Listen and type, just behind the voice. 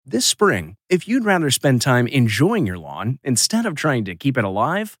This spring, if you'd rather spend time enjoying your lawn instead of trying to keep it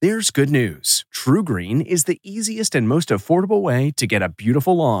alive, there's good news. TruGreen is the easiest and most affordable way to get a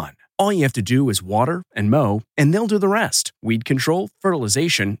beautiful lawn. All you have to do is water and mow, and they'll do the rest. Weed control,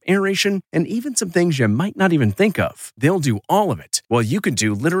 fertilization, aeration, and even some things you might not even think of. They'll do all of it, while you can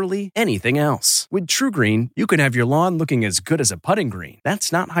do literally anything else. With TruGreen, you can have your lawn looking as good as a putting green.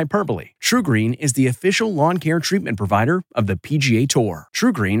 That's not hyperbole. TruGreen is the official lawn care treatment provider of the PGA Tour.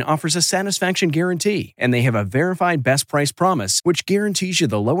 TruGreen offers a satisfaction guarantee, and they have a verified best price promise, which guarantees you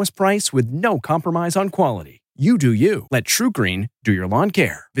the lowest price with no compromise on quality. You do you. Let TruGreen do your lawn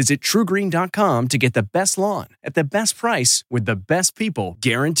care. Visit TruGreen.com to get the best lawn at the best price with the best people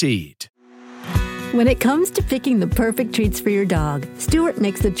guaranteed. When it comes to picking the perfect treats for your dog, Stewart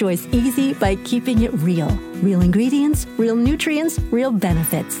makes the choice easy by keeping it real. Real ingredients, real nutrients, real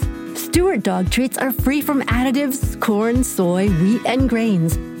benefits. Stewart dog treats are free from additives, corn, soy, wheat, and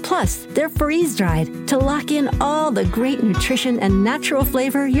grains. Plus, they're freeze-dried to lock in all the great nutrition and natural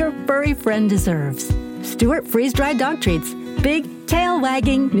flavor your furry friend deserves. Stewart freeze-dried dog treats. Big,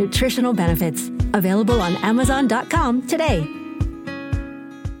 tail-wagging nutritional benefits. Available on Amazon.com today.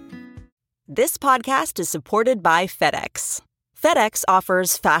 This podcast is supported by FedEx. FedEx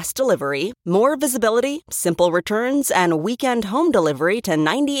offers fast delivery, more visibility, simple returns, and weekend home delivery to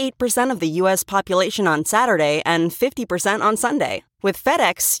 98% of the U.S. population on Saturday and 50% on Sunday. With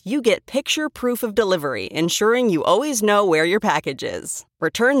FedEx, you get picture proof of delivery, ensuring you always know where your package is.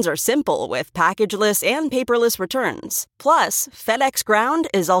 Returns are simple with packageless and paperless returns. Plus, FedEx Ground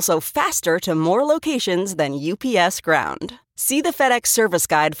is also faster to more locations than UPS Ground. See the FedEx service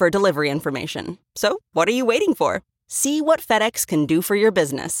guide for delivery information. So, what are you waiting for? See what FedEx can do for your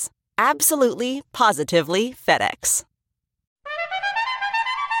business. Absolutely, positively FedEx.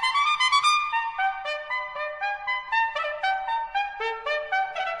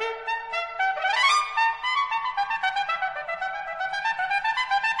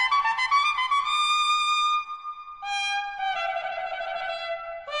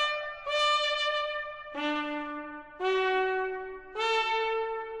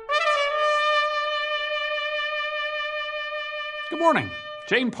 Good morning.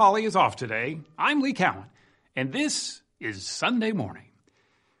 Jane Pauley is off today. I'm Lee Cowan, and this is Sunday Morning.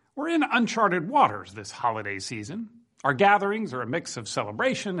 We're in uncharted waters this holiday season. Our gatherings are a mix of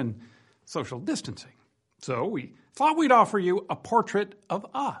celebration and social distancing. So we thought we'd offer you a portrait of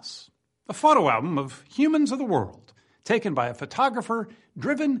us, a photo album of humans of the world, taken by a photographer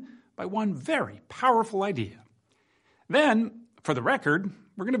driven by one very powerful idea. Then, for the record,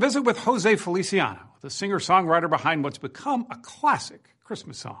 we're going to visit with Jose Feliciano, the singer-songwriter behind what's become a classic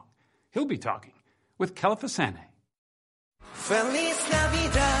Christmas song. He'll be talking with Kela Fasane. Feliz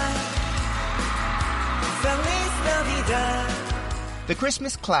Navidad. Feliz Navidad. The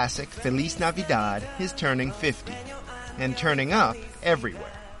Christmas classic Feliz Navidad is turning 50 and turning up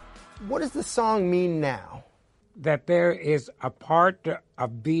everywhere. What does the song mean now? That there is a part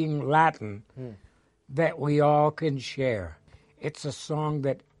of being Latin that we all can share. It's a song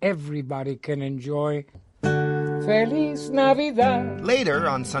that everybody can enjoy. Feliz Navidad. Later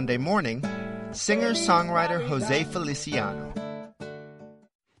on Sunday morning, singer-songwriter Jose Feliciano.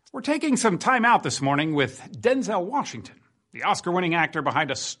 We're taking some time out this morning with Denzel Washington, the Oscar-winning actor behind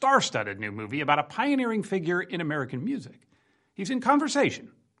a star-studded new movie about a pioneering figure in American music. He's in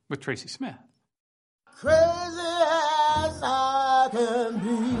conversation with Tracy Smith. Crazy as I can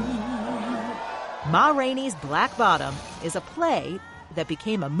be. Ma Rainey's Black Bottom is a play that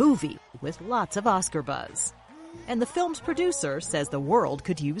became a movie with lots of Oscar buzz. And the film's producer says the world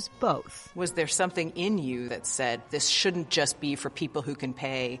could use both. Was there something in you that said this shouldn't just be for people who can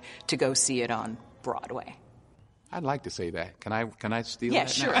pay to go see it on Broadway? I'd like to say that. Can I steal yeah, that?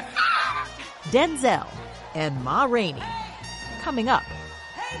 Sure. Now? Denzel and Ma Rainey coming up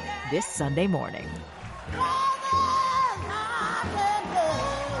this Sunday morning.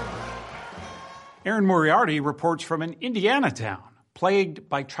 Erin Moriarty reports from an Indiana town plagued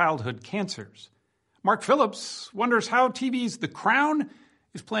by childhood cancers. Mark Phillips wonders how TV's The Crown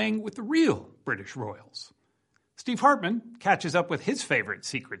is playing with the real British royals. Steve Hartman catches up with his favorite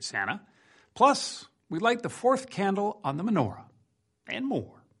Secret Santa. Plus, we light the fourth candle on the menorah. And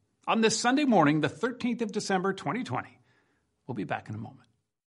more. On this Sunday morning, the 13th of December, 2020. We'll be back in a moment.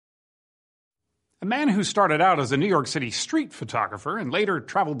 A man who started out as a New York City street photographer and later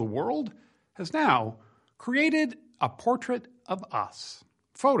traveled the world has now created a portrait of us.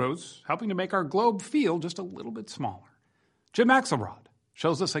 Photos helping to make our globe feel just a little bit smaller. Jim Axelrod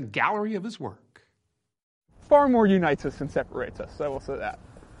shows us a gallery of his work. Far more unites us than separates us, I will say that.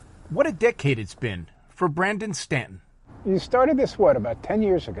 What a decade it's been for Brandon Stanton. You started this, about 10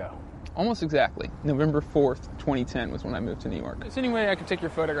 years ago? Almost exactly. November 4th, 2010 was when I moved to New York. Is there any way I could take your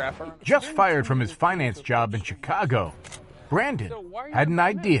photograph? Just fired from his finance job in Chicago, Brandon had an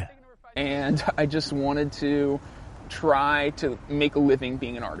idea. And I just wanted to try to make a living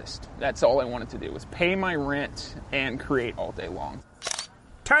being an artist. That's all I wanted to do, was pay my rent and create all day long.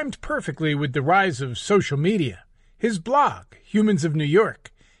 Timed perfectly with the rise of social media, his blog, Humans of New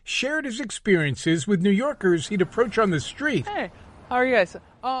York, shared his experiences with New Yorkers he'd approach on the street. Hey, how are you guys?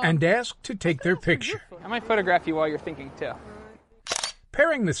 And asked to take their picture. I might photograph you while you're thinking, too.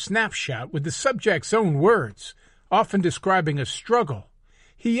 Pairing the snapshot with the subject's own words, often describing a struggle,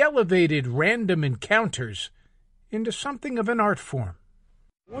 he elevated random encounters into something of an art form.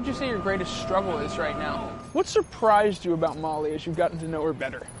 What would you say your greatest struggle is right now? What surprised you about Molly as you've gotten to know her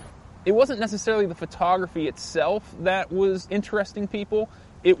better? It wasn't necessarily the photography itself that was interesting people.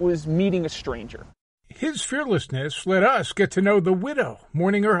 It was meeting a stranger. His fearlessness let us get to know the widow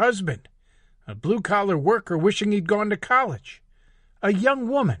mourning her husband, a blue-collar worker wishing he'd gone to college, a young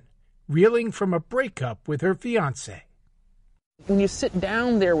woman reeling from a breakup with her fiancé. When you sit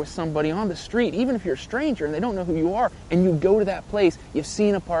down there with somebody on the street, even if you're a stranger and they don't know who you are, and you go to that place, you've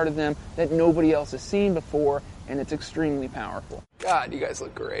seen a part of them that nobody else has seen before, and it's extremely powerful. God, you guys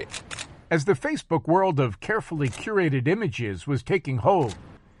look great. As the Facebook world of carefully curated images was taking hold,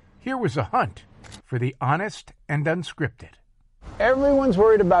 here was a hunt for the honest and unscripted. Everyone's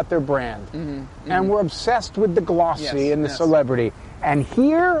worried about their brand, and we're obsessed with the glossy and the celebrity. And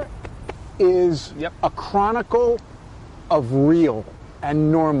here is a chronicle of real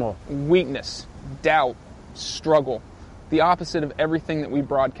and normal. Weakness, doubt, struggle. The opposite of everything that we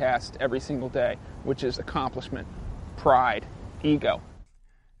broadcast every single day, which is accomplishment, pride, ego.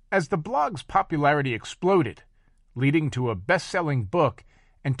 As the blog's popularity exploded, leading to a best-selling book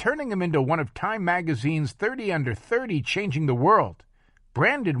and turning him into one of Time magazine's 30 Under 30 changing the world,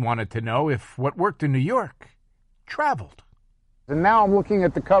 Brandon wanted to know if what worked in New York traveled. And now I'm looking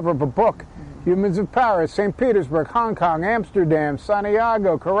at the cover of a book, Humans of Paris, St. Petersburg, Hong Kong, Amsterdam,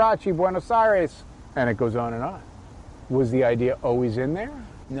 Santiago, Karachi, Buenos Aires, and it goes on and on. Was the idea always in there?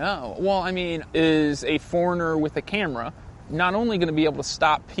 No. Well, I mean, is a foreigner with a camera not only going to be able to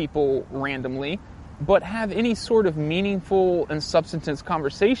stop people randomly, but have any sort of meaningful and substantive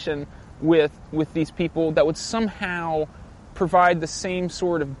conversation with these people that would somehow provide the same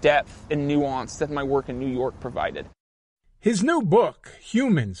sort of depth and nuance that my work in New York provided. His new book,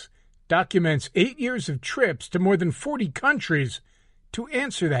 Humans, documents 8 years of trips to more than 40 countries to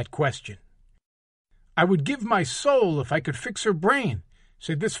answer that question. I would give my soul if I could fix her brain,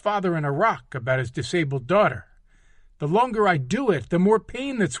 said this father in Iraq about his disabled daughter. The longer I do it, the more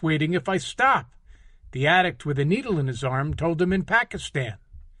pain that's waiting if I stop, the addict with a needle in his arm told him in Pakistan.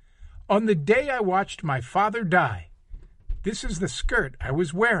 On the day I watched my father die, this is the skirt I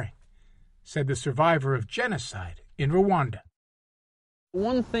was wearing, said the survivor of genocide in Rwanda.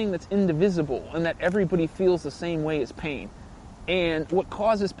 One thing that's indivisible and that everybody feels the same way is pain. And what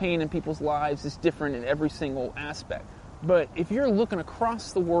causes pain in people's lives is different in every single aspect. But if you're looking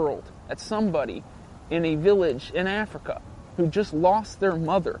across the world at somebody in a village in Africa who just lost their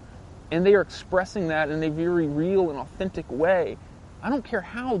mother, and they are expressing that in a very real and authentic way, I don't care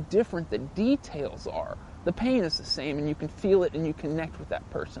how different the details are. The pain is the same, and you can feel it and you connect with that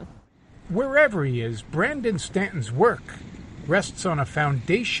person. Wherever he is, Brandon Stanton's work rests on a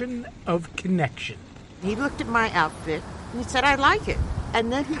foundation of connection. He looked at my outfit and he said, I like it.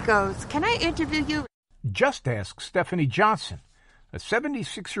 And then he goes, can I interview you? Just ask Stephanie Johnson, a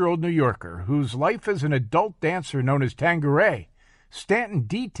 76-year-old New Yorker whose life as an adult dancer known as Tanqueray, Stanton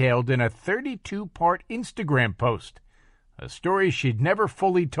detailed in a 32-part Instagram post, a story she'd never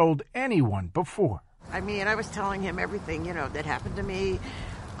fully told anyone before. I mean, I was telling him everything, that happened to me.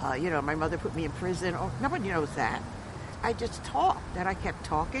 My mother put me in prison. Oh, nobody knows that. I just talked, and I kept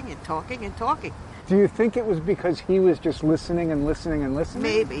talking and talking and talking. Do you think it was because he was just listening and listening and listening?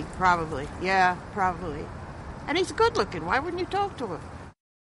 Maybe, probably. Yeah, probably. And he's good looking. Why wouldn't you talk to him?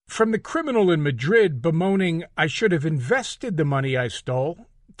 From the criminal in Madrid bemoaning, I should have invested the money I stole,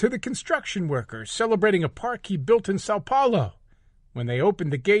 to the construction worker celebrating a park he built in Sao Paulo. When they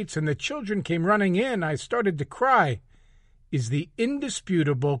opened the gates and the children came running in, I started to cry, is the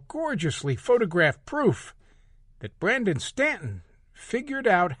indisputable, gorgeously photographed proof that Brandon Stanton figured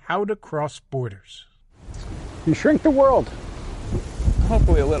out how to cross borders. You shrink the world.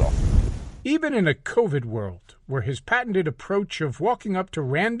 Hopefully a little. Even in a COVID world, where his patented approach of walking up to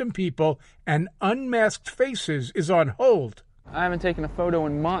random people and unmasked faces is on hold, I haven't taken a photo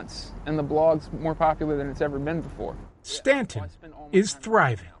in months, and the blog's more popular than it's ever been before. Stanton is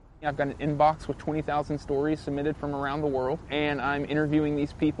thriving. I've got an inbox with 20,000 stories submitted from around the world, and I'm interviewing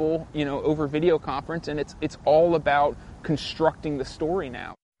these people, over video conference, and it's all about constructing the story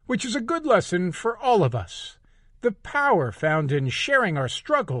now. Which is a good lesson for all of us. The power found in sharing our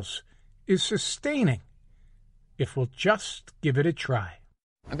struggles is sustaining, if we'll just give it a try.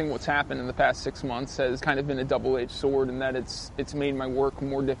 I think what's happened in the past 6 months has kind of been a double-edged sword in that it's made my work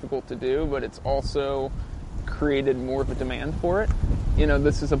more difficult to do, but it's also created more of a demand for it.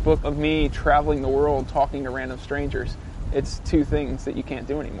 This is a book of me traveling the world, talking to random strangers. It's two things that you can't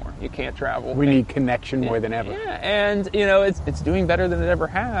do anymore. You can't travel. We need connection more than ever. Yeah, and it's doing better than it ever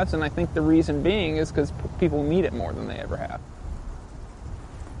has, and I think the reason being is because people need it more than they ever have.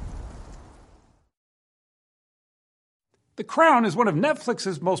 The Crown is one of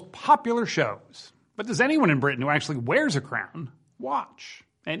Netflix's most popular shows. But does anyone in Britain who actually wears a crown watch?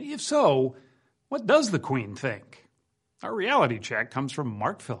 And if so, what does the Queen think? Our reality check comes from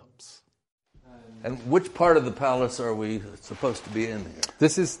Mark Phillips. And which part of the palace are we supposed to be in here?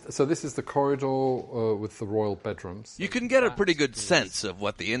 This is the corridor with the royal bedrooms. You can get a pretty good sense of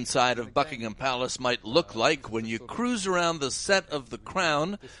what the inside of Buckingham Palace might look like when you cruise around the set of The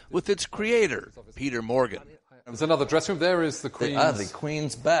Crown with its creator, Peter Morgan. There's another dressing room. There is the Queen's... the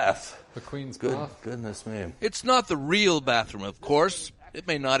Queen's bath. The Queen's bath. Goodness me. It's not the real bathroom, of course. It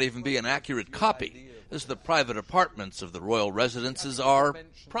may not even be an accurate copy, as the private apartments of the royal residences are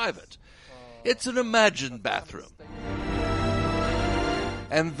private. It's an imagined bathroom.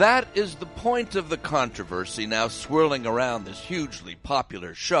 And that is the point of the controversy now swirling around this hugely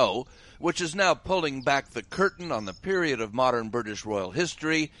popular show, which is now pulling back the curtain on the period of modern British royal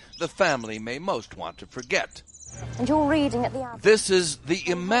history the family may most want to forget. And you're reading at the end. This is the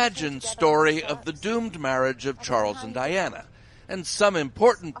imagined story of the doomed marriage of Charles and Diana, and some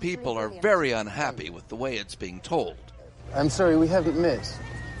important people are very unhappy with the way it's being told. I'm sorry, we haven't met.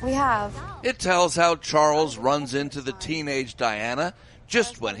 We have. It tells how Charles runs into the teenage Diana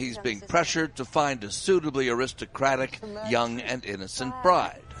just when he's being pressured to find a suitably aristocratic, young and innocent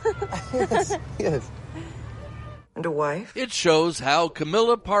bride. Yes. And a wife? It shows how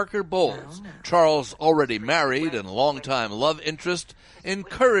Camilla Parker Bowles, Charles' already married and longtime love interest,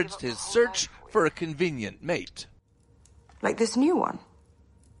 encouraged his search for a convenient mate. Like this new one?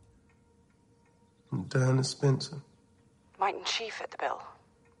 Diana Spencer. Mightn't she fit the bill?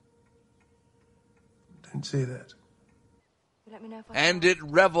 Don't say that. And it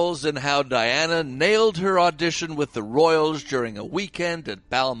revels in how Diana nailed her audition with the royals during a weekend at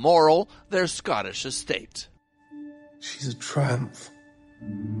Balmoral, their Scottish estate. She's a triumph.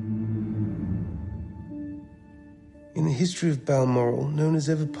 In the history of Balmoral, no one has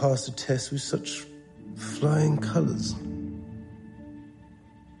ever passed a test with such flying colours.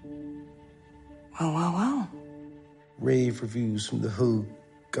 Well. Rave reviews from the whole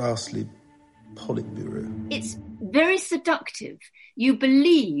ghastly Politburo. It's very seductive. You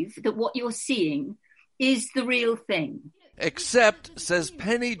believe that what you're seeing is the real thing. Except, says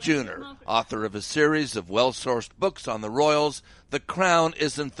Penny Junor, author of a series of well-sourced books on the royals, The Crown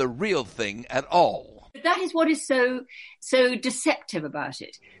isn't the real thing at all. That is what is so deceptive about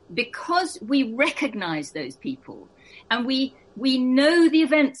it. Because we recognize those people and we know the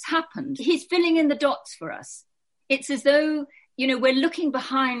events happened. He's filling in the dots for us. It's as though, we're looking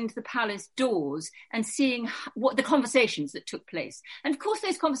behind the palace doors and seeing what the conversations that took place. And of course,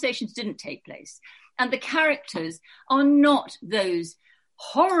 those conversations didn't take place. And the characters are not those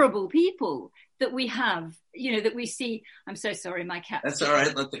horrible people that we have, that we see. I'm so sorry, my cat. That's all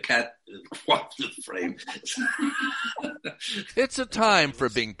right. Let the cat walk through the frame. It's a time for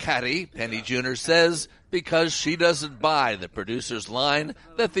being catty, Penny Junor says, because she doesn't buy the producer's line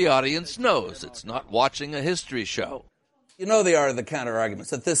that the audience knows it's not watching a history show. They are the counter-arguments,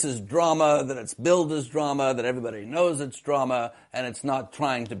 that this is drama, that it's billed as drama, that everybody knows it's drama, and it's not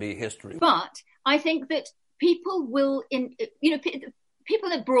trying to be history. But I think that people will,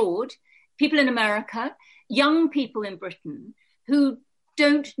 people abroad, people in America, young people in Britain who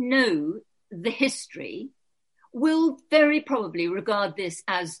don't know the history will very probably regard this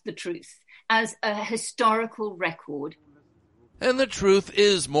as the truth, as a historical record. And the truth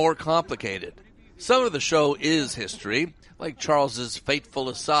is more complicated. Some of the show is history, like Charles's fateful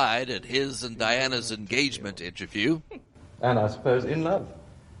aside at his and Diana's engagement interview. And I suppose in love.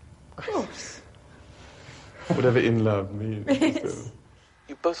 Of course. Whatever in love means. Yes.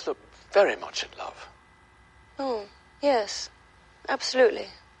 You both look very much in love. Oh, yes, absolutely.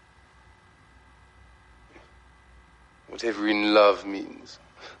 Whatever in love means.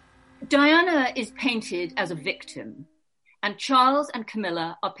 Diana is painted as a victim, and Charles and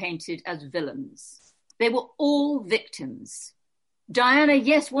Camilla are painted as villains. They were all victims. Diana,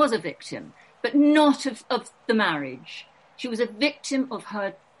 yes, was a victim, but not of the marriage. She was a victim of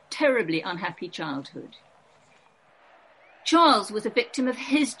her terribly unhappy childhood. Charles was a victim of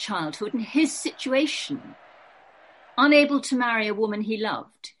his childhood and his situation, unable to marry a woman he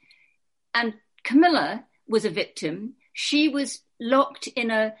loved. And Camilla was a victim. She was locked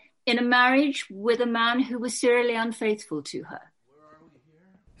in a marriage with a man who was serially unfaithful to her.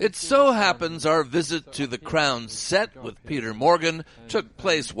 It so happens our visit to the Crown set with Peter Morgan took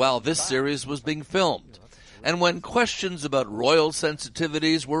place while this series was being filmed, and when questions about royal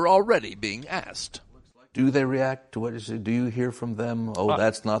sensitivities were already being asked. Do they react to what you say? Do you hear from them, oh,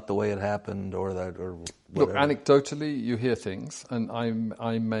 that's not the way it happened, or that, or whatever? Look, anecdotally, you hear things, and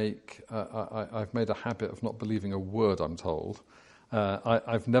I've made a habit of not believing a word I'm told.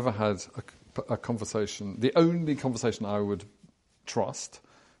 I've never had a conversation. The only conversation I would trust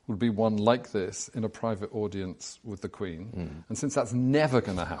would be one like this in a private audience with the Queen. And since that's never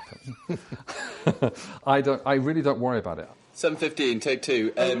going to happen, I really don't worry about it. 7:15, take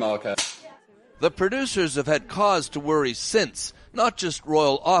 2, air marker. The producers have had cause to worry since, not just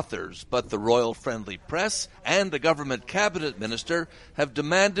royal authors, but the royal-friendly press and a government cabinet minister have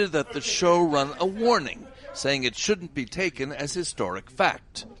demanded that the show run a warning, saying it shouldn't be taken as historic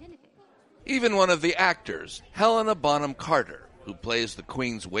fact. Even one of the actors, Helena Bonham Carter, who plays the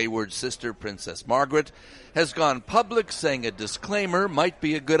Queen's wayward sister, Princess Margaret, has gone public saying a disclaimer might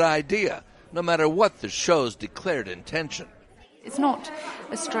be a good idea, no matter what the show's declared intention. It's not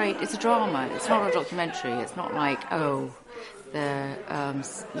it's a drama. It's not a documentary. It's not like, they're,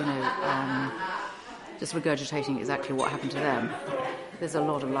 just regurgitating exactly what happened to them. There's a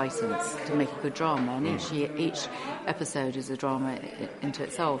lot of license to make a good drama, and each episode is a drama into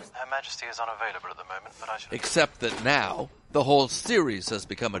itself. Her Majesty is unavailable at the moment, but I should... Except that now, the whole series has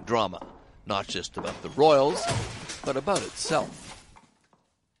become a drama, not just about the royals, but about itself.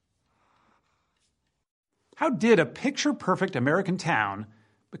 How did a picture-perfect American town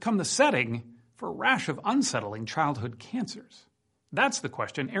become the setting for a rash of unsettling childhood cancers? That's the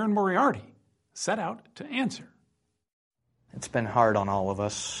question Erin Moriarty set out to answer. It's been hard on all of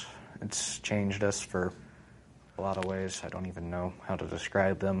us. It's changed us for a lot of ways. I don't even know how to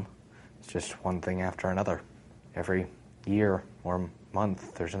describe them. It's just one thing after another. Every year or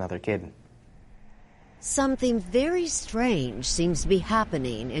month, there's another kid. Something very strange seems to be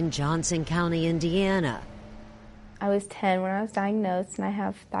happening in Johnson County, Indiana. I was 10 when I was diagnosed, and I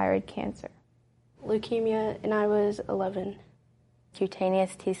have thyroid cancer. Leukemia, and I was 11.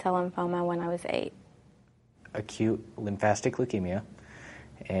 Cutaneous T-cell lymphoma when I was 8. Acute lymphastic leukemia,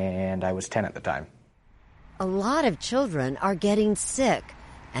 and I was 10 at the time. A lot of children are getting sick,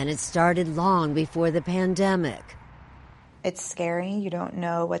 and it started long before the pandemic. It's scary. You don't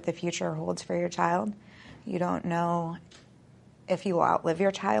know what the future holds for your child. You don't know if you will outlive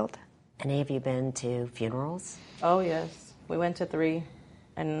your child. Any of you been to funerals? Oh, yes. We went to 3.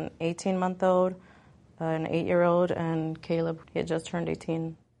 An 18-month-old, an 8-year-old, and Caleb, he had just turned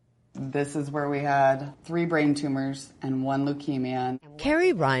 18. This is where we had 3 brain tumors and 1 leukemia.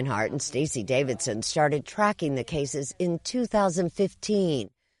 Carrie Reinhardt and Stacey Davidson started tracking the cases in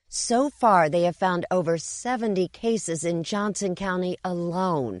 2015. So far, they have found over 70 cases in Johnson County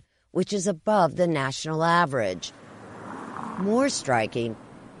alone, which is above the national average. More striking,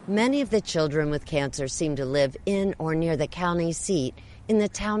 many of the children with cancer seem to live in or near the county seat in the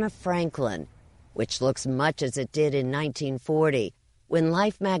town of Franklin, which looks much as it did in 1940, when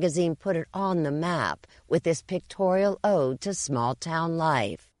Life magazine put it on the map with this pictorial ode to small-town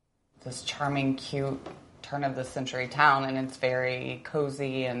life. This charming, cute, turn-of-the-century town, and it's very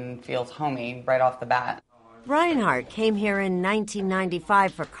cozy and feels homey right off the bat. Reinhardt came here in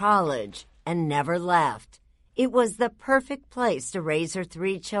 1995 for college and never left. It was the perfect place to raise her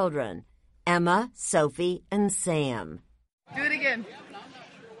 3 children, Emma, Sophie, and Sam. Do it again.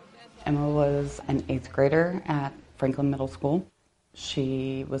 Emma was an 8th grader at Franklin Middle School.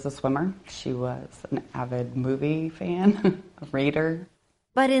 She was a swimmer. She was an avid movie fan, a reader.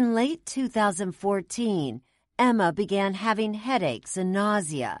 But in late 2014, Emma began having headaches and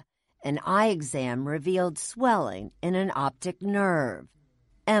nausea. An eye exam revealed swelling in an optic nerve.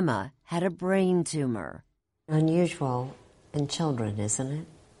 Emma had a brain tumor. Unusual in children, isn't it?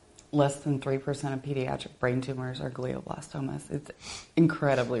 Less than 3% of pediatric brain tumors are glioblastomas. It's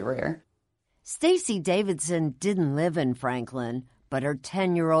incredibly rare. Stacey Davidson didn't live in Franklin, but her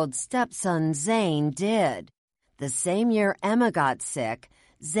 10-year-old stepson Zane did. The same year Emma got sick,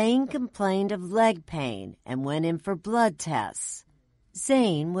 Zane complained of leg pain and went in for blood tests.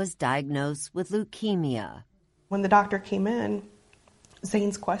 Zane was diagnosed with leukemia. When the doctor came in,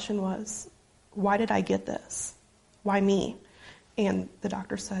 Zane's question was, why did I get this? Why me? And the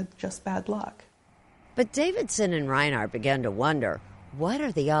doctor said, just bad luck. But Davidson and Reinhart began to wonder, what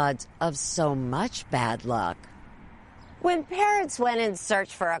are the odds of so much bad luck? When parents went in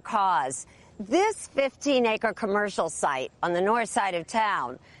search for a cause, this 15-acre commercial site on the north side of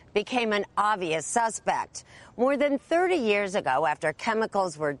town became an obvious suspect. More than 30 years ago, after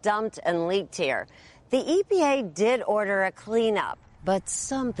chemicals were dumped and leaked here, the EPA did order a cleanup, but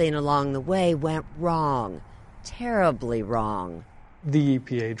something along the way went wrong, terribly wrong. The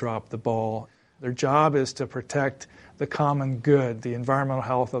EPA dropped the ball. Their job is to protect the common good, the environmental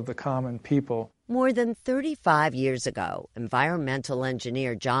health of the common people. More than 35 years ago, environmental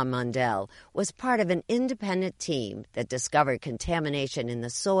engineer John Mundell was part of an independent team that discovered contamination in the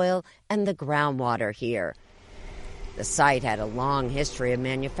soil and the groundwater here. The site had a long history of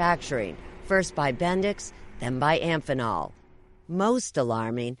manufacturing, first by Bendix, then by Amphenol. Most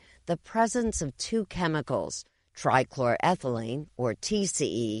alarming, the presence of two chemicals, trichloroethylene, or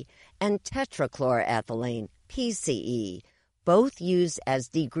TCE, and tetrachloroethylene, PCE, both used as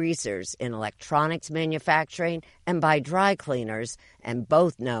degreasers in electronics manufacturing and by dry cleaners, and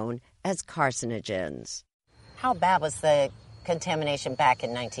both known as carcinogens. How bad was the contamination back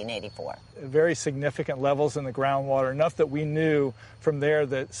in 1984? Very significant levels in the groundwater, enough that we knew from there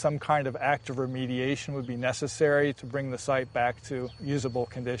that some kind of active remediation would be necessary to bring the site back to usable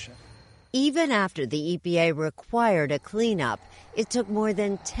condition. Even after the EPA required a cleanup, it took more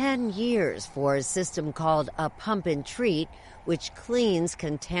than 10 years for a system called a pump and treat, which cleans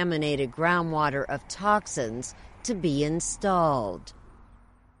contaminated groundwater of toxins, to be installed.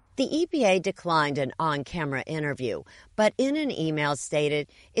 The EPA declined an on-camera interview, but in an email stated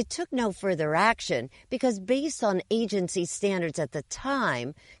it took no further action because based on agency standards at the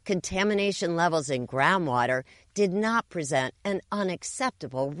time, contamination levels in groundwater did not present an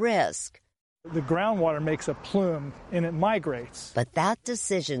unacceptable risk. The groundwater makes a plume and it migrates. But that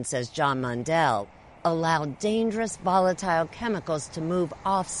decision, says John Mundell, allowed dangerous volatile chemicals to move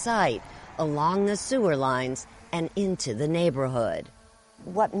off-site along the sewer lines and into the neighborhood.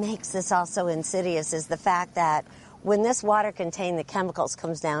 What makes this also insidious is the fact that when this water containing the chemicals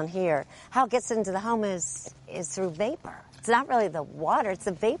comes down here, how it gets into the home is through vapor. It's not really the water, it's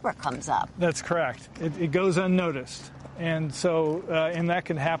the vapor comes up. That's correct. It goes unnoticed. And so, and that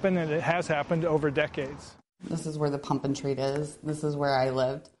can happen, and it has happened over decades. This is where the pump and treat is. This is where I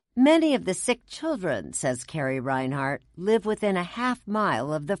lived. Many of the sick children, says Carrie Reinhart, live within a half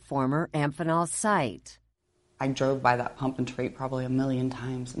mile of the former Amphenol site. I drove by that pump and treat probably 1 million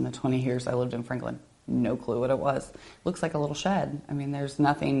times in the 20 years I lived in Franklin. No clue what it was. Looks like a little shed. I mean, there's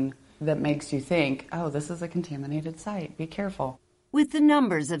nothing that makes you think, oh, this is a contaminated site. Be careful. With the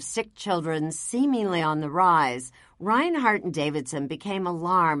numbers of sick children seemingly on the rise, Reinhart and Davidson became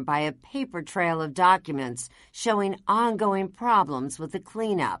alarmed by a paper trail of documents showing ongoing problems with the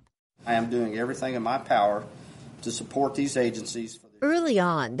cleanup. I am doing everything in my power to support these agencies. Early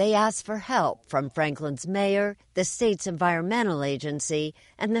on, they asked for help from Franklin's mayor, the state's environmental agency,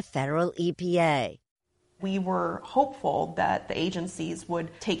 and the federal EPA. We were hopeful that the agencies would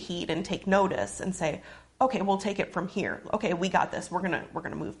take heed and take notice and say, okay, we'll take it from here. Okay, we got this. We're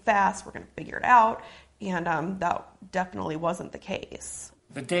gonna move fast. We're gonna figure it out. And that definitely wasn't the case.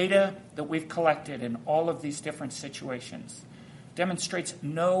 The data that we've collected in all of these different situations demonstrates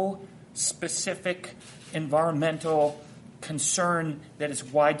no specific environmental concern that is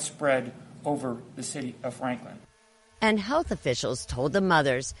widespread over the city of Franklin. And health officials told the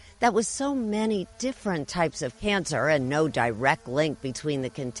mothers that with so many different types of cancer and no direct link between the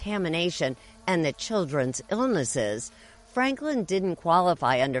contamination and the children's illnesses, Franklin didn't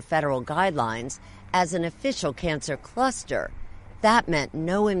qualify under federal guidelines as an official cancer cluster. That meant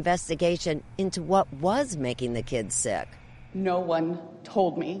no investigation into what was making the kids sick. No one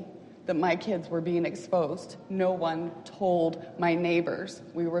told me that my kids were being exposed. No one told my neighbors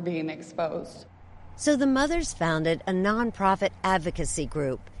we were being exposed. So the mothers founded a nonprofit advocacy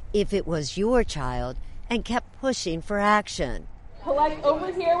group, If It Was Your Child, and kept pushing for action. Collect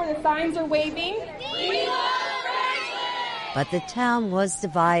over here where the signs are waving. We love Franklin! But the town was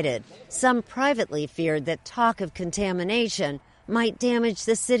divided. Some privately feared that talk of contamination might damage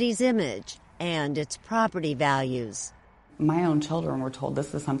the city's image and its property values. My own children were told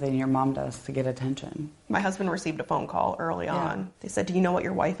this is something your mom does to get attention. My husband received a phone call early on. They said, do you know what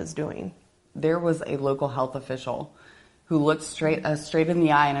your wife is doing? There was a local health official who looked us straight in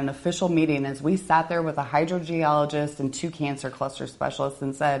the eye in an official meeting as we sat there with a hydrogeologist and 2 cancer cluster specialists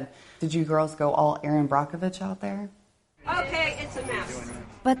and said, did you girls go all Erin Brockovich out there? Okay, it's a mess.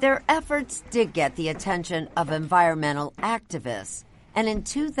 But their efforts did get the attention of environmental activists. And in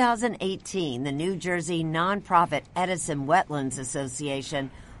 2018, the New Jersey nonprofit Edison Wetlands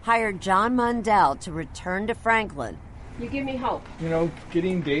Association hired John Mundell to return to Franklin. You give me hope.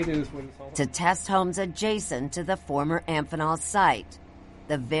 Getting data is what it's all about. To test homes adjacent to the former Amphenol site,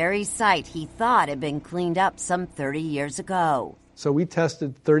 the very site he thought had been cleaned up some 30 years ago. So we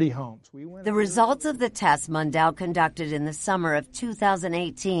tested 30 homes. The results of the test Mundell conducted in the summer of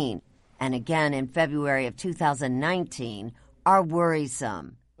 2018 and again in February of 2019 are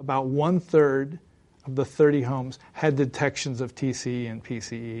worrisome. About 1/3 of the 30 homes had detections of TCE and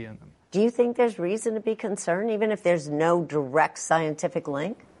PCE in them. Do you think there's reason to be concerned, even if there's no direct scientific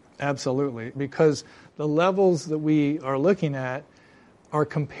link? Absolutely, because the levels that we are looking at are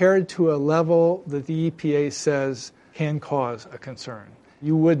compared to a level that the EPA says can cause a concern.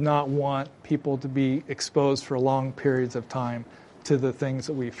 You would not want people to be exposed for long periods of time to the things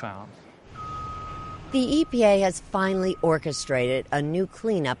that we found. The EPA has finally orchestrated a new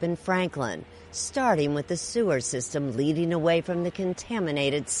cleanup in Franklin, starting with the sewer system leading away from the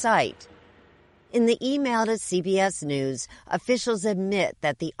contaminated site. In the email to CBS News, officials admit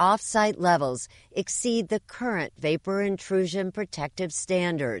that the off-site levels exceed the current vapor intrusion protective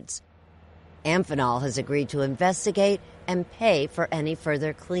standards. Amphenol has agreed to investigate and pay for any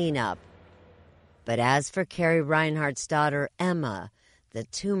further cleanup. But as for Carrie Reinhardt's daughter, Emma, the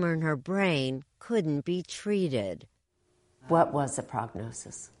tumor in her brain couldn't be treated. What was the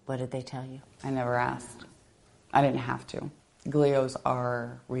prognosis? What did they tell you? I never asked. I didn't have to. Glios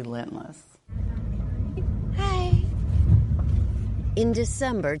are relentless. Hi. In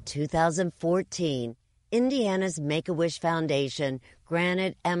December 2014, Indiana's Make-A-Wish Foundation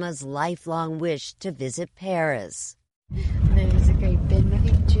granted Emma's lifelong wish to visit Paris. There's a great big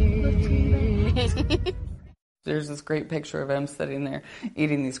picture. There's this great picture of him sitting there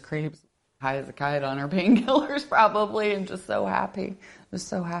eating these crepes, high as a kite on her painkillers probably, and just so happy. Just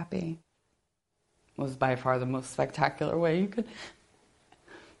so happy. It was by far the most spectacular way you could...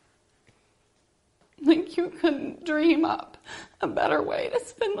 you couldn't dream up a better way to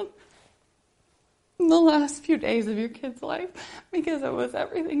spend the last few days of your kid's life, because it was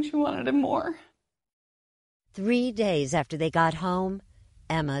everything she wanted and more. 3 days after they got home,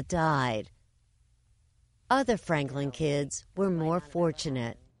 Emma died. Other Franklin kids were more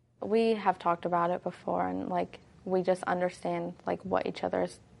fortunate. We have talked about it before, and we just understand what each other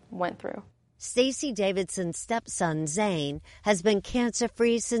went through. Stacy Davidson's stepson, Zane, has been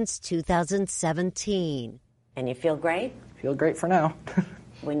cancer-free since 2017. And you feel great? Feel great for now.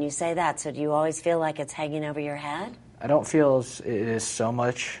 When you say that, so do you always feel like it's hanging over your head? I don't feel it is so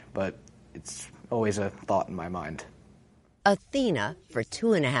much, but it's always a thought in my mind. Athena for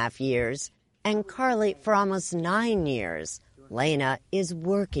 2.5 years, and Carly for almost 9 years. Lena is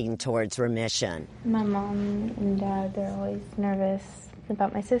working towards remission. My mom and dad, they're always nervous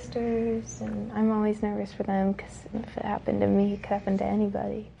about my sisters, and I'm always nervous for them because if it happened to me, it could happen to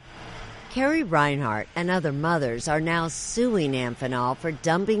anybody. Carrie Reinhardt and other mothers are now suing Amphenol for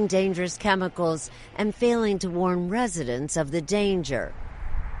dumping dangerous chemicals and failing to warn residents of the danger.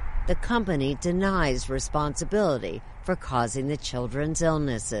 The company denies responsibility for causing the children's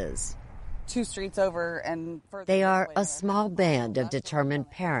illnesses. 2 streets over and further. They are a small band of determined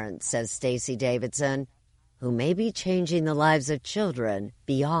parents, says Stacy Davidson, who may be changing the lives of children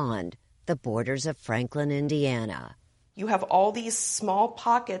beyond the borders of Franklin, Indiana. You have all these small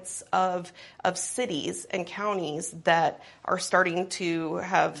pockets of cities and counties that are starting to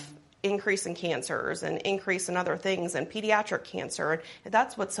have increase in cancers and increase in other things and pediatric cancer. And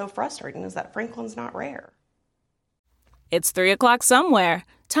that's what's so frustrating, is that Franklin's not rare. It's 3 o'clock somewhere.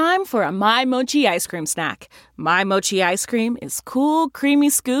 Time for a My Mochi ice cream snack. My Mochi ice cream is cool, creamy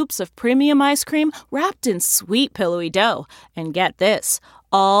scoops of premium ice cream wrapped in sweet, pillowy dough. And get this,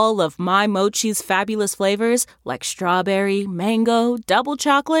 all of My Mochi's fabulous flavors, like strawberry, mango, double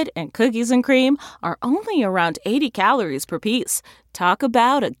chocolate, and cookies and cream, are only around 80 calories per piece. Talk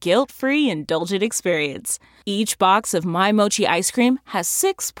about a guilt-free, indulgent experience. Each box of My Mochi ice cream has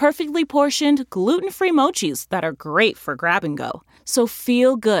 6 perfectly portioned, gluten-free mochis that are great for grab and go. So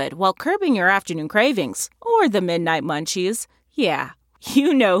feel good while curbing your afternoon cravings, or the midnight munchies. Yeah,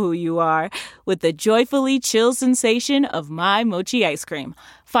 you know who you are, with the joyfully chill sensation of My Mochi ice cream.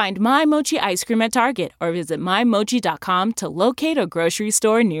 Find My Mochi ice cream at Target or visit MyMochi.com to locate a grocery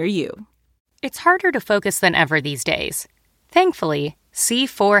store near you. It's harder to focus than ever these days. Thankfully,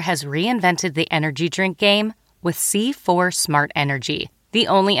 C4 has reinvented the energy drink game with C4 Smart Energy, the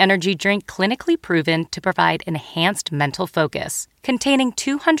only energy drink clinically proven to provide enhanced mental focus, containing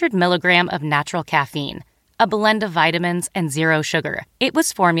 200 milligrams of natural caffeine, a blend of vitamins, and 0 sugar. It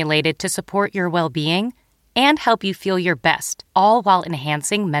was formulated to support your well-being and help you feel your best, all while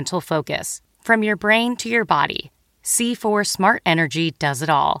enhancing mental focus. From your brain to your body, C4 Smart Energy does it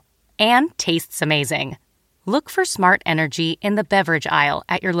all. And tastes amazing. Look for Smart Energy in the beverage aisle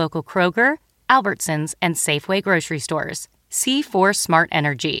at your local Kroger, Albertsons, and Safeway grocery stores. C4 Smart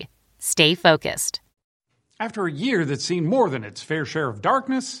Energy. Stay focused. After a year that's seen more than its fair share of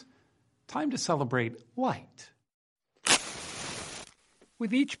darkness, time to celebrate light.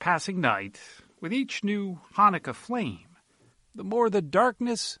 With each passing night, with each new Hanukkah flame, the more the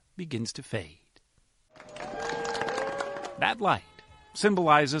darkness begins to fade. That light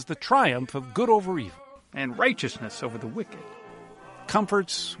symbolizes the triumph of good over evil and righteousness over the wicked.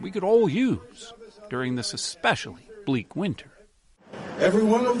 Comforts we could all use during this especially bleak winter. Every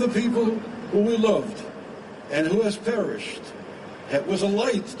one of the people who we loved and who has perished was a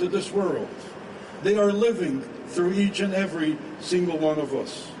light to this world. They are living through each and every single one of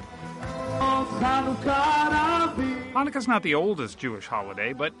us. Hanukkah's not the oldest Jewish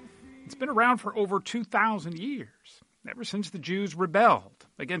holiday, but it's been around for over 2,000 years, ever since the Jews rebelled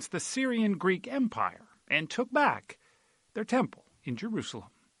against the Syrian Greek Empire and took back their temple in Jerusalem.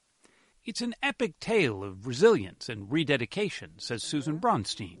 It's an epic tale of resilience and rededication, says Susan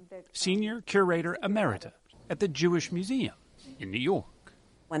Bronstein, Senior Curator Emerita at the Jewish Museum in New York.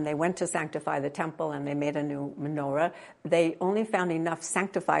 When they went to sanctify the temple and they made a new menorah, they only found enough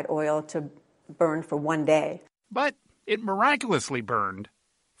sanctified oil to burn for 1 day. But it miraculously burned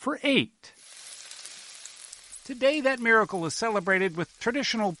for 8. Today, that miracle is celebrated with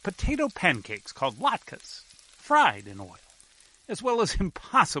traditional potato pancakes called latkes, fried in oil, as well as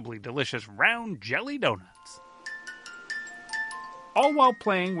impossibly delicious round jelly donuts. All while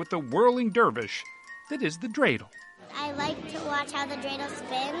playing with the whirling dervish that is the dreidel. I like to watch how the dreidel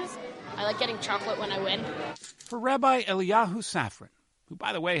spins. I like getting chocolate when I win. For Rabbi Eliyahu Safran, who,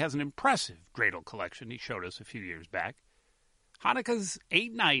 by the way, has an impressive dreidel collection he showed us a few years back, Hanukkah's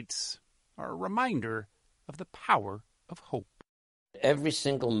 8 nights are a reminder of the power of hope. Every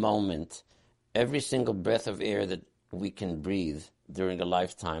single moment, every single breath of air that we can breathe during a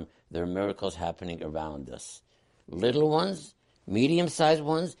lifetime, there are miracles happening around us. Little ones, medium-sized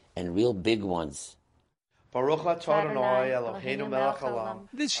ones, and real big ones.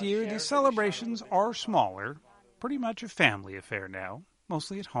 This year, the celebrations are smaller, pretty much a family affair now,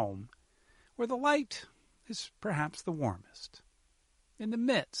 mostly at home, where the light is perhaps the warmest. In the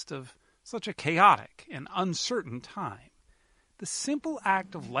midst of such a chaotic and uncertain time, the simple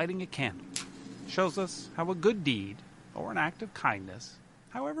act of lighting a candle shows us how a good deed, or an act of kindness,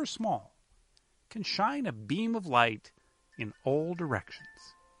 however small, can shine a beam of light in all directions.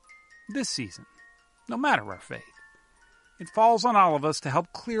 This season, no matter our faith, it falls on all of us to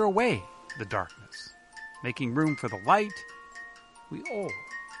help clear away the darkness, making room for the light we all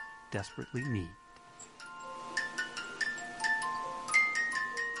desperately need.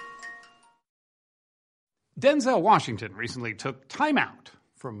 Denzel Washington recently took time out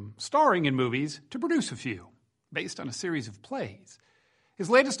from starring in movies to produce a few, based on a series of plays. His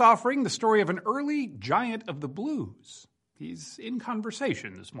latest offering, the story of an early giant of the blues. He's in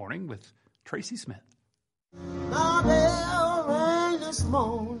conversation this morning with Tracy Smith. My bell rang this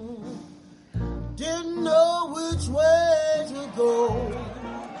morning, didn't know which way to go.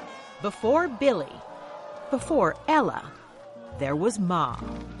 Before Billy, before Ella, there was Ma.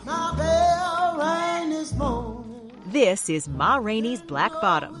 My bell rang this morning. This is Ma Rainey's Black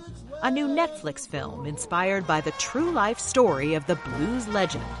Bottom, a new Netflix film inspired by the true life story of the blues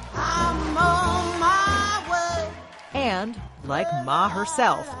legend. I'm on my way. And, like Ma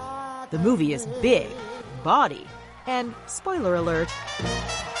herself, the movie is big, bawdy, and, spoiler alert,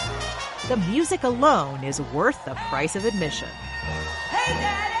 the music alone is worth the price of admission. Hey,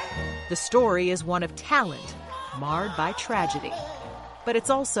 Daddy! The story is one of talent, marred by tragedy. But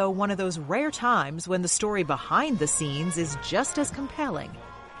it's also one of those rare times when the story behind the scenes is just as compelling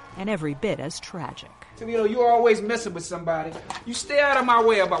and every bit as tragic. So, you're always messing with somebody. You stay out of my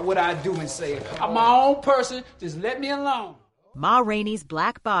way about what I do and say. I'm my own person. Just let me alone. Ma Rainey's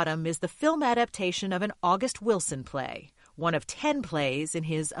Black Bottom is the film adaptation of an August Wilson play, one of 10 plays in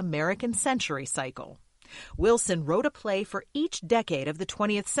his American Century cycle. Wilson wrote a play for each decade of the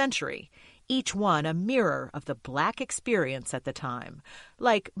 20th century, each one a mirror of the black experience at the time,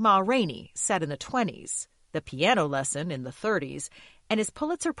 like Ma Rainey, set in the 20s, The Piano Lesson in the 30s, and his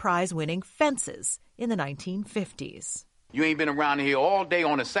Pulitzer Prize-winning Fences in the 1950s. You ain't been around here all day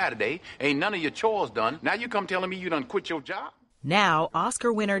on a Saturday, ain't none of your chores done. Now you come telling me you done quit your job? Now,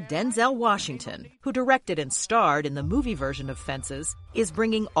 Oscar winner Denzel Washington, who directed and starred in the movie version of Fences, is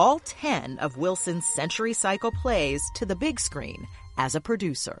bringing all 10 of Wilson's Century Cycle plays to the big screen as a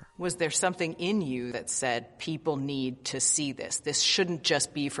producer. Was there something in you that said people need to see this? This shouldn't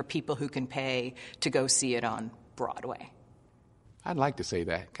just be for people who can pay to go see it on Broadway. I'd like to say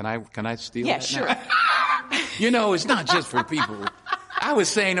that. Can I steal Yeah, that? sure. It's not just for people. I was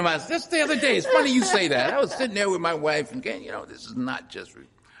saying to myself, just the other day, it's funny you say that. I was sitting there with my wife and, this is not just for...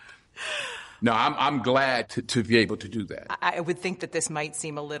 No, I'm glad to be able to do that. I would think that this might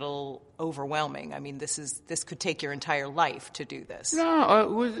seem a little overwhelming. I mean, this could take your entire life to do this.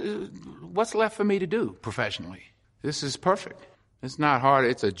 No, what's left for me to do professionally? This is perfect. It's not hard.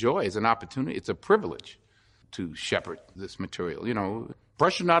 It's a joy. It's an opportunity. It's a privilege to shepherd this material.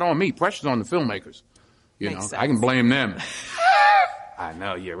 Pressure's not on me. Pressure's on the filmmakers. I can blame them. I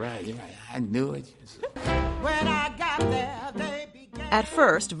know, you're right. I knew it. When I got there, they began. At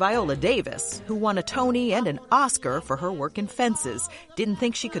first, Viola Davis, who won a Tony and an Oscar for her work in Fences, didn't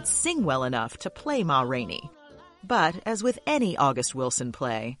think she could sing well enough to play Ma Rainey. But as with any August Wilson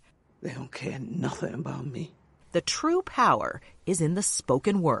play, They don't care nothing about me. The true power is in the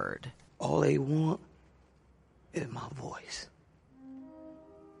spoken word. All they want is my voice.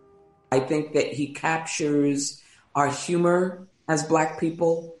 I think that he captures our humor as Black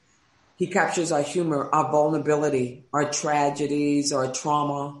people. He captures our humor, our vulnerability, our tragedies, our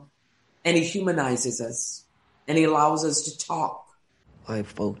trauma, and he humanizes us, and he allows us to talk. White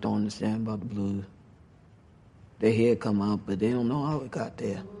folk don't understand about the blues. They hear it come out, but they don't know how it got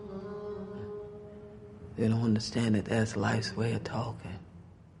there. They don't understand that that's life's way of talking.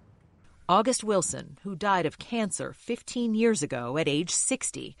 August Wilson, who died of cancer 15 years ago at age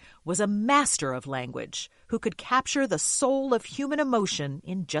 60, was a master of language who could capture the soul of human emotion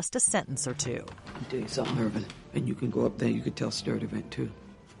in just a sentence or two. I'll tell you something, Irvin, and you can go up there and you can tell Sturdivant, too.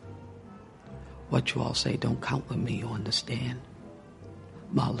 What you all say don't count with me, you understand?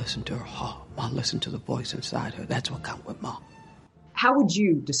 Ma, listen to her heart. Ma, listen to the voice inside her. That's what count with Ma. How would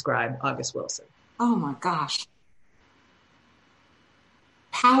you describe August Wilson? Oh, my gosh.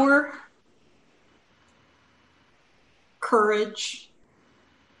 Power, courage,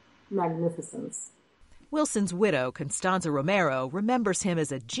 magnificence. Wilson's widow, Constanza Romero, remembers him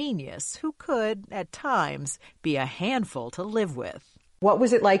as a genius who could, at times, be a handful to live with. What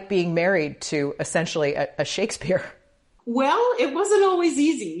was it like being married to essentially a Shakespeare? Well, it wasn't always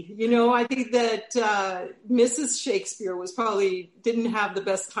easy. You know, I think that Mrs. Shakespeare didn't have the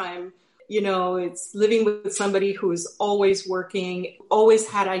best time. You know, it's living with somebody who is always working, always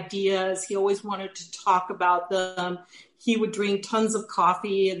had ideas. He always wanted to talk about them. He would drink tons of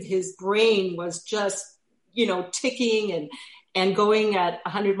coffee and his brain was just, ticking and going at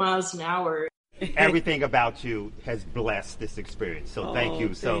 100 miles an hour. Everything about you has blessed this experience. So thank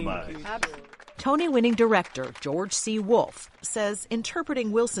you so much. Tony-winning director George C. Wolfe says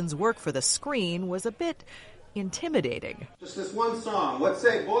interpreting Wilson's work for the screen was a bit intimidating. Just this one song. What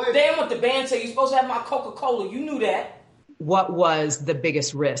say, boys? Damn what the band say. You're supposed to have my Coca-Cola. You knew that. What was the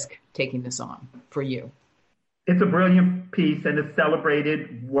biggest risk taking this on for you? It's a brilliant piece and a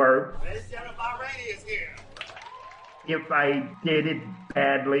celebrated work. If I did it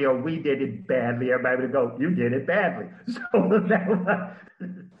badly or we did it badly, everybody would go, you did it badly.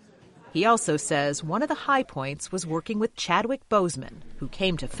 He also says one of the high points was working with Chadwick Boseman, who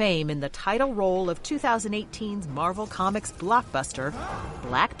came to fame in the title role of 2018's Marvel Comics blockbuster,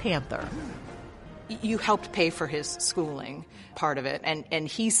 Black Panther. You helped pay for his schooling, part of it, and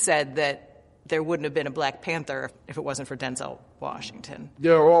he said that there wouldn't have been a Black Panther if it wasn't for Denzel Washington.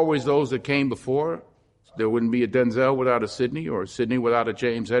 There are always those that came before. There wouldn't be a Denzel without a Sidney, or Sidney without a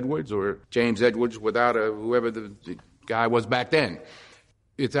James Edwards, or James Edwards without whoever the guy was back then.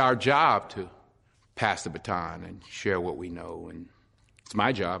 It's our job to pass the baton and share what we know, and it's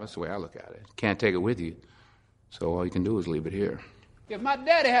my job. That's the way I look at it. Can't take it with you, so all you can do is leave it here. If my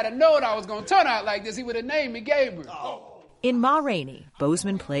daddy had known I was going to turn out like this, he would have named me Gabriel. In Ma Rainey,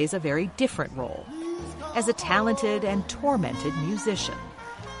 Boseman plays a very different role, as a talented and tormented musician.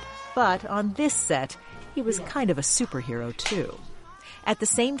 But on this set, he was kind of a superhero, too. At the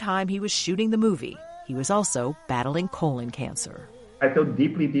same time he was shooting the movie, he was also battling colon cancer. I feel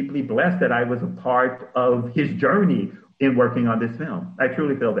deeply, deeply blessed that I was a part of his journey in working on this film. I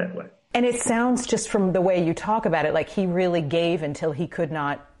truly feel that way. And it sounds, just from the way you talk about it, like he really gave until he could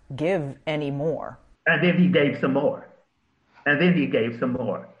not give any more. And then he gave some more. And then he gave some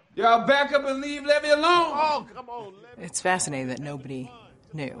more. Y'all back up and leave Levy alone. Oh, come on, Levy. It's fascinating that nobody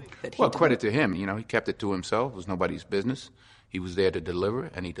knew that he Well, credit to him. He kept it to himself. It was nobody's business. He was there to deliver,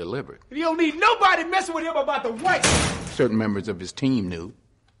 and he delivered. You don't need nobody messing with him about the white. Certain members of his team knew.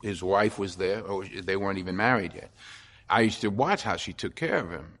 His wife was there, or they weren't even married yet. I used to watch how she took care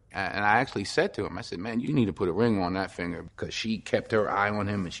of him, And I actually said to him, I said, man, you need to put a ring on that finger, because she kept her eye on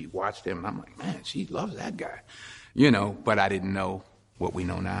him and she watched him. And I'm like, man, she loves that guy. But I didn't know what we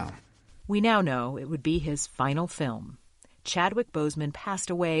know now. We now know it would be his final film. Chadwick Boseman passed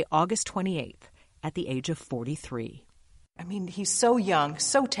away August 28th at the age of 43. I mean, he's so young,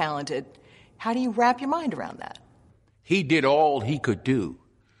 so talented. How do you wrap your mind around that? He did all he could do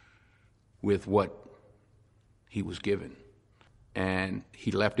with what he was given. And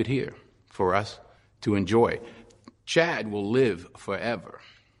he left it here for us to enjoy. Chad will live forever.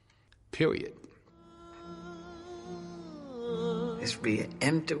 Period. This would be an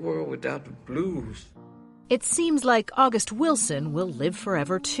empty world without the blues. It seems like August Wilson will live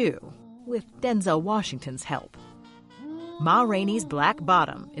forever too, with Denzel Washington's help. Ma Rainey's Black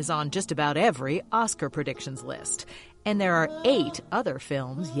Bottom is on just about every Oscar predictions list, and there are 8 other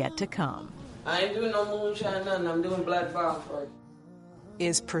films yet to come. I ain't doing no moonshine, nothing. I'm doing Black Bottom first.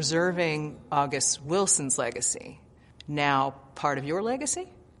 Is preserving August Wilson's legacy now part of your legacy?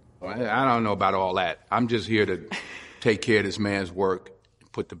 I don't know about all that. I'm just here to take care of this man's work,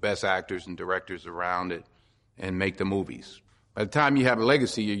 put the best actors and directors around it, and make the movies. By the time you have a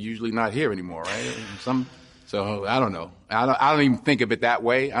legacy, you're usually not here anymore, right? So I don't know. I don't even think of it that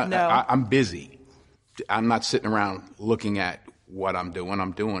way. I'm busy. I'm not sitting around looking at what I'm doing.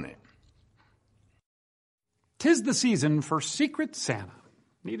 I'm doing it. 'Tis the season for Secret Santa.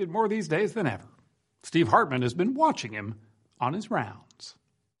 Needed more these days than ever. Steve Hartman has been watching him on his rounds.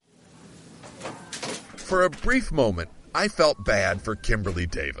 For a brief moment, I felt bad for Kimberly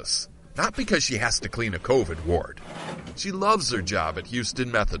Davis. Not because she has to clean a COVID ward. She loves her job at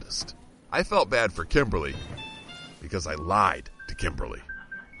Houston Methodist. I felt bad for Kimberly because I lied to Kimberly.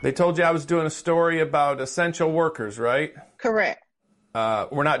 They told you I was doing a story about essential workers, right? Correct.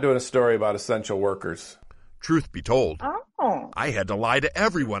 We're not doing a story about essential workers. Truth be told, I had to lie to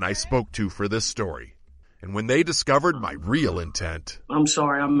everyone I spoke to for this story. And when they discovered my real intent... I'm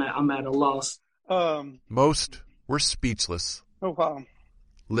sorry, I'm at a loss. Most were speechless. No problem.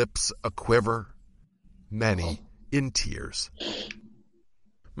 Lips a-quiver. Many in tears.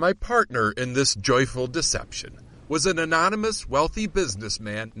 My partner in this joyful deception was an anonymous, wealthy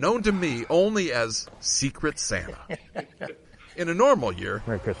businessman known to me only as Secret Santa. In a normal year,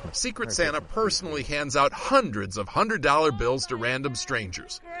 Secret Santa personally hands out hundreds of $100 bills to random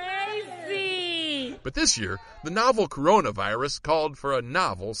strangers. Crazy! But this year, the novel coronavirus called for a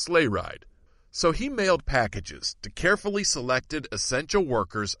novel sleigh ride. So he mailed packages to carefully selected essential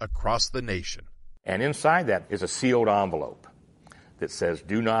workers across the nation. And inside that is a sealed envelope that says,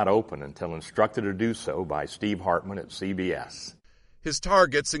 "Do not open until instructed to do so by Steve Hartman at CBS." His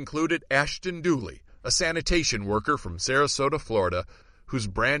targets included Ashton Dooley, a sanitation worker from Sarasota, Florida, whose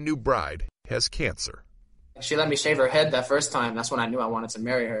brand new bride has cancer. She let me shave her head that first time. That's when I knew I wanted to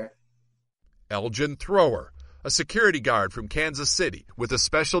marry her. Elgin Thrower, a security guard from Kansas City with a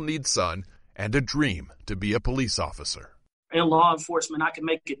special needs son and a dream to be a police officer. In law enforcement, I can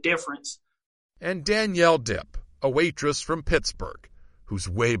make a difference. And Danielle Dipp, a waitress from Pittsburgh, who's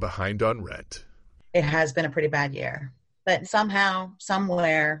way behind on rent. It has been a pretty bad year, but somehow,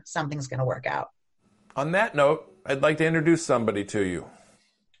 somewhere, something's going to work out. On that note, I'd like to introduce somebody to you.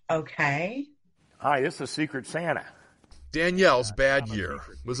 Okay. Hi, this is Secret Santa. Danielle's bad year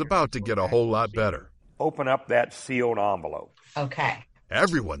was about to get a whole lot better. Open up that sealed envelope. Okay.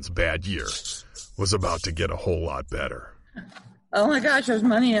 Everyone's bad year was about to get a whole lot better. Oh my gosh, there's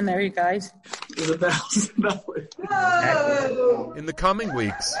money in there, you guys. In the coming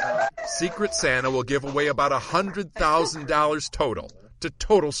weeks, Secret Santa will give away about $100,000 total to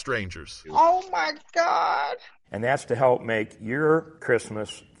total strangers. Oh my God. And that's to help make your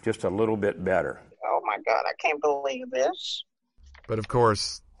Christmas just a little bit better. Oh my God, I can't believe this. But of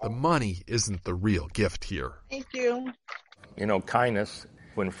course, the money isn't the real gift here. Thank you. You know, kindness,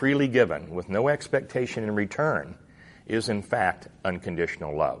 when freely given with no expectation in return, is in fact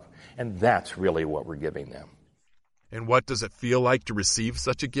unconditional love. And that's really what we're giving them. And what does it feel like to receive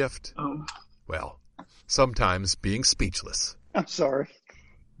such a gift? Well, sometimes being speechless. I'm sorry.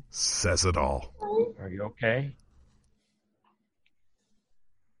 Says it all. Are you okay?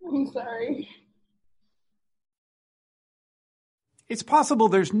 I'm sorry. It's possible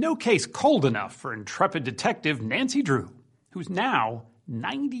there's no case cold enough for intrepid detective Nancy Drew, who's now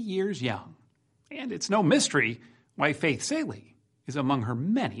 90 years young. And it's no mystery why Faith Salie is among her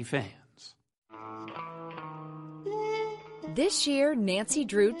many fans. This year, Nancy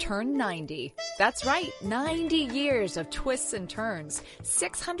Drew turned 90. That's right, 90 years of twists and turns,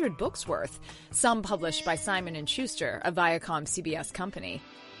 600 books worth, some published by Simon & Schuster, a Viacom CBS company.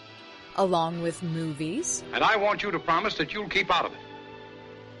 Along with movies. And I want you to promise that you'll keep out of it.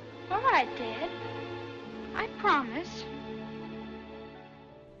 All right, Dad. I promise.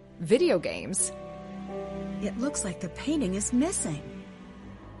 Video games. It looks like the painting is missing.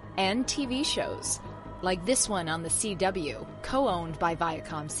 And TV shows, like this one on the CW, co-owned by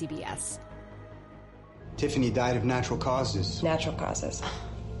Viacom CBS. Tiffany died of natural causes. Natural causes?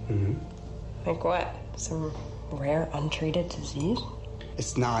 Mm-hmm. Like what? Some rare, untreated disease?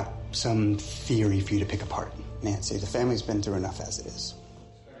 It's not some theory for you to pick apart, Nancy. The family's been through enough as it is.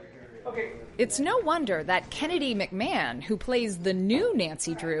 It's no wonder that Kennedy McMahon, who plays the new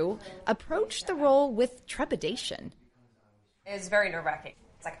Nancy Drew, approached the role with trepidation. It's very nerve-wracking.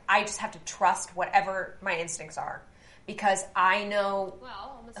 It's like, I just have to trust whatever my instincts are, because I know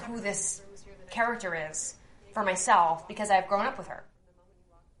who this character is for myself, because I've grown up with her.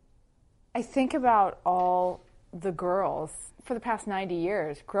 I think about all the girls for the past 90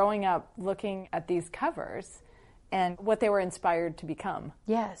 years growing up looking at these covers and what they were inspired to become.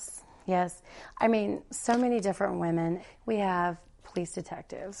 Yes. I mean, so many different women. We have police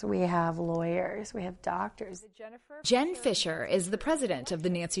detectives, we have lawyers, we have doctors. Jen Fisher is the president of the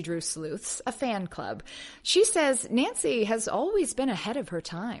Nancy Drew Sleuths, a fan club. She says Nancy has always been ahead of her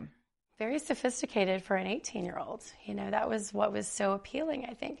time. Very sophisticated for an 18-year-old. You know, that was what was so appealing,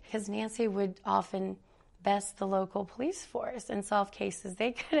 I think, because Nancy would often best the local police force and solve cases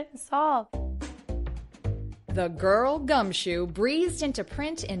they couldn't solve. The Girl Gumshoe breezed into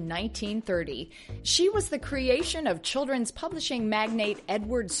print in 1930. She was the creation of children's publishing magnate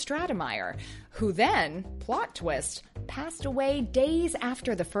Edward Stratemeyer, who then, plot twist, passed away days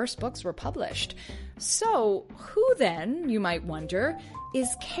after the first books were published. So, who then, you might wonder,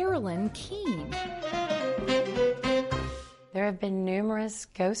 is Carolyn Keene? There have been numerous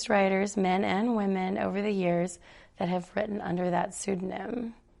ghostwriters, men and women, over the years that have written under that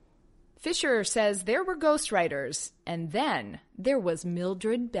pseudonym. Fisher says there were ghostwriters, and then there was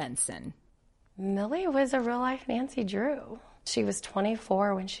Mildred Benson. Millie was a real-life Nancy Drew. She was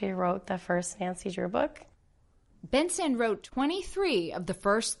 24 when she wrote the first Nancy Drew book. Benson wrote 23 of the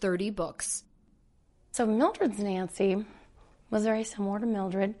first 30 books. So Mildred's Nancy was very similar to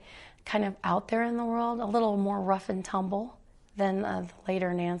Mildred, kind of out there in the world, a little more rough and tumble than the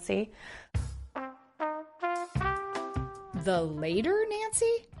later Nancy. The later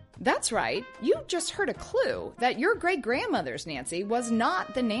Nancy? That's right. You just heard a clue that your great-grandmother's Nancy was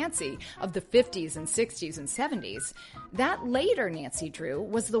not the Nancy of the 50s and 60s and 70s. That later Nancy Drew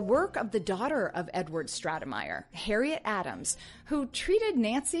was the work of the daughter of Edward Stratemeyer, Harriet Adams, who treated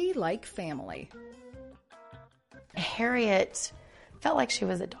Nancy like family. Harriet felt like she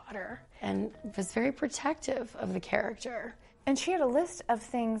was a daughter and was very protective of the character. And she had a list of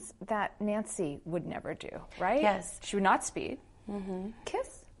things that Nancy would never do, right? Yes. She would not speed. Mm-hmm.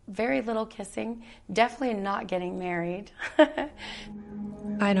 Kiss? Very little kissing. Definitely not getting married.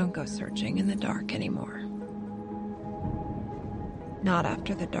 I don't go searching in the dark anymore. Not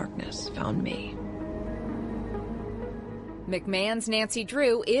after the darkness found me. McMahon's Nancy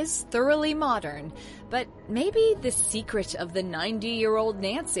Drew is thoroughly modern, but maybe the secret of the 90-year-old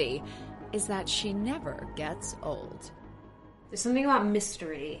Nancy is that she never gets old. There's something about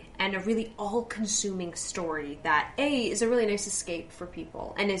mystery and a really all-consuming story that, A, is a really nice escape for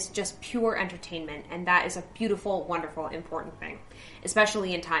people and is just pure entertainment, and that is a beautiful, wonderful, important thing,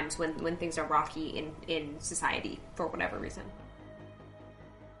 especially in times when things are rocky in society for whatever reason.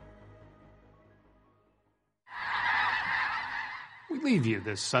 We leave you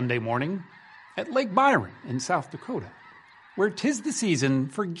this Sunday morning at Lake Byron in South Dakota, where 'tis the season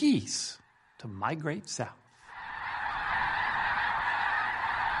for geese to migrate south.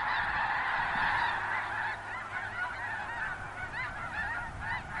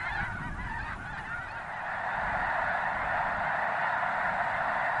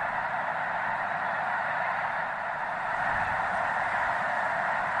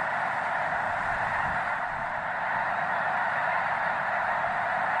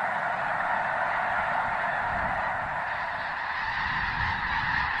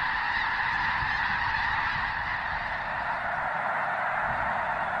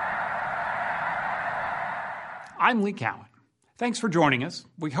 I'm Lee Cowan. Thanks for joining us.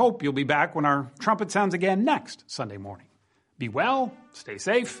 We hope you'll be back when our trumpet sounds again next Sunday morning. Be well, stay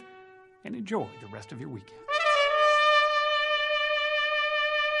safe, and enjoy the rest of your weekend.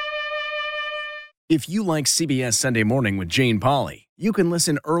 If you like CBS Sunday Morning with Jane Pauley, you can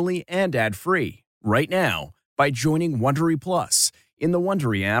listen early and ad-free right now by joining Wondery Plus in the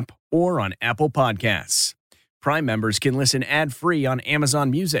Wondery app or on Apple Podcasts. Prime members can listen ad-free on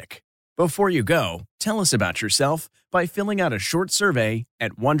Amazon Music. Before you go, tell us about yourself by filling out a short survey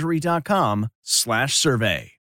at Wondery.com/survey.